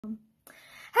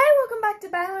Hey, welcome back to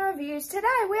Baylor Reviews. Today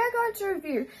we are going to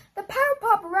review the Paddle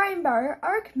Pop Rainbow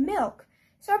Oat Milk.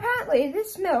 So apparently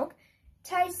this milk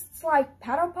tastes like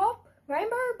Paddle Pop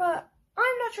Rainbow, but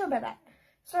I'm not sure about that.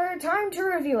 So time to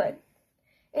review it.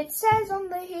 It says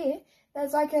on here,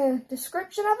 there's like a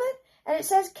description of it, and it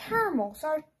says caramel.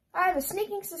 So I have a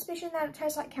sneaking suspicion that it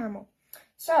tastes like caramel.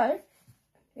 So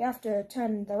we have to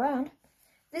turn it around.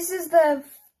 This is the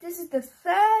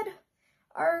third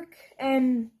Oak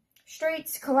and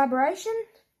Streets collaboration,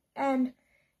 and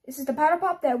this is the Paddle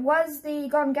Pop. There was the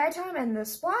Golden Gay Time and the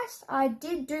Splice. I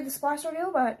did do the Splice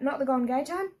reveal, but not the Golden Gay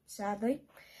Time, sadly.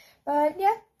 But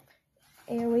yeah,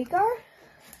 here we go.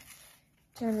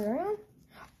 Turn it around.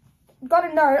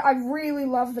 Gotta note, I really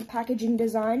love the packaging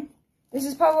design. This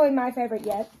is probably my favorite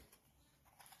yet.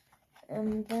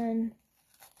 And then,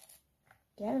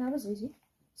 yeah, that was easy.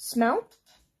 Smell.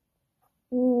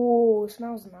 Ooh,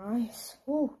 smells nice.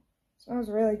 Ooh, smells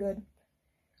really good.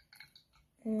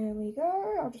 There we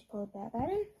go. I'll just pour that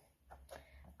in.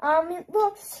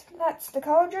 That's the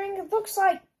color drink. It looks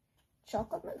like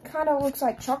chocolate milk. Kind of looks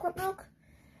like chocolate milk.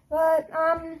 But,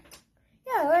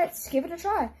 yeah, let's give it a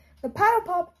try. The Paddle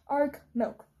Pop Oat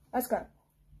Milk. Let's go.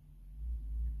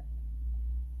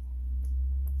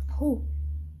 Ooh.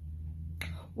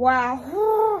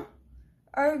 Wow.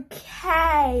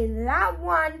 Okay, that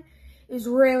one is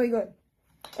really good.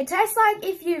 It tastes like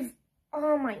if you've, I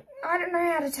don't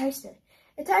know how to taste it.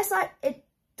 It tastes like, it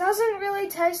doesn't really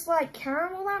taste like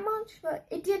caramel that much, but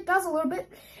it does a little bit.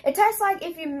 It tastes like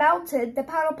if you melted the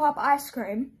Paddle Pop ice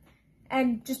cream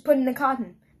and just put it in a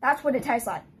carton. That's what it tastes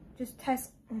like. Just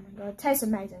tastes, oh my god, it tastes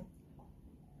amazing.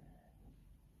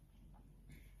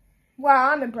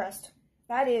 Wow, I'm impressed.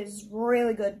 That is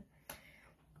really good.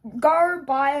 Go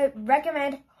buy it,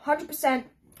 recommend 100%.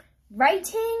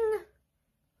 Rating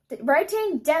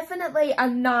definitely a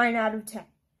 9 out of 10.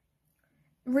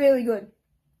 Really good.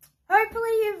 Hopefully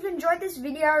you've enjoyed this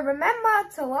video. Remember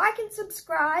to like and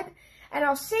subscribe, and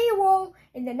I'll see you all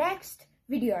in the next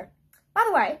video. By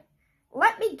the way,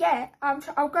 let me get, I'm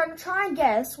going to try and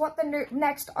guess what the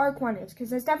next Oak one is, because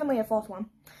there's definitely a fourth one.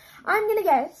 I'm going to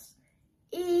guess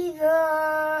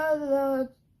either the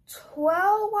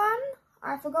Twirl one,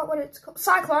 I forgot what it's called,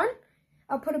 Cyclone,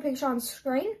 I'll put a picture on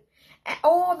screen,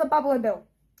 or the Bubbler Bill.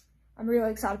 I'm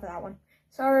really excited for that one.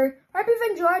 So, hope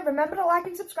you've enjoyed. Remember to like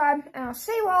and subscribe, and I'll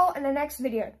see you all in the next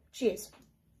video. Cheers.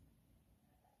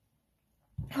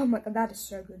 Oh my god, that is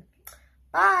so good.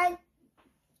 Bye.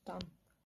 Done.